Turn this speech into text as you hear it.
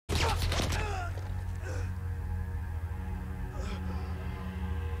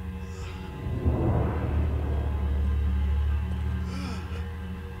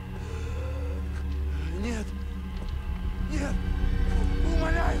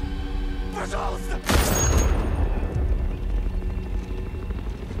пожалуйста!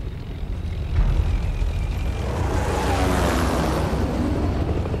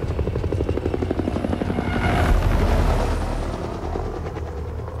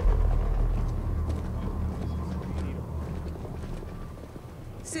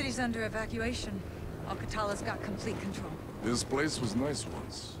 City's under evacuation. Alcatala's got complete control. This place was nice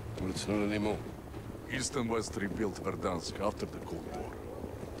once. Well, it's not anymore. East and West rebuilt Verdansk after the Cold War.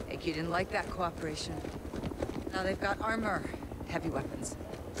 AQ didn't like that cooperation. Now they've got armor, heavy weapons.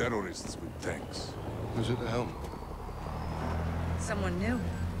 Terrorists with tanks. Who's at the helm? Someone new.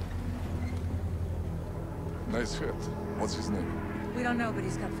 Nice hit. What's his name? We don't know, but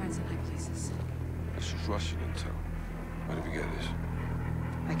he's got friends in high places. This is Russian intel. Where did we get this?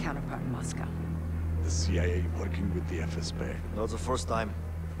 My counterpart in Moscow. The CIA working with the FSB. No, it's the first time.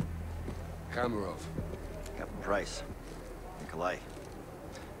 Kamarov. Captain Price. Nikolai.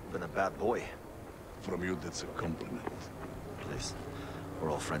 Been a bad boy. From you, that's a compliment. Please. We're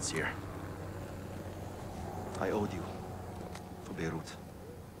all friends here. I owed you. For Beirut.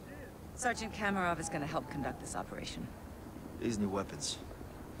 Sergeant Kamarov is gonna help conduct this operation. These new weapons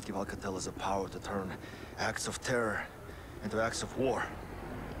give Alcatala's the power to turn acts of terror into acts of war.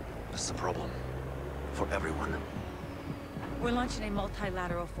 This is a problem. For everyone. We're launching a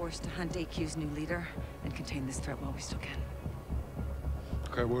multilateral force to hunt AQ's new leader and contain this threat while we still can.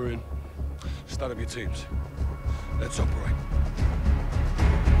 Okay, we're in. Start up your teams. Let's operate.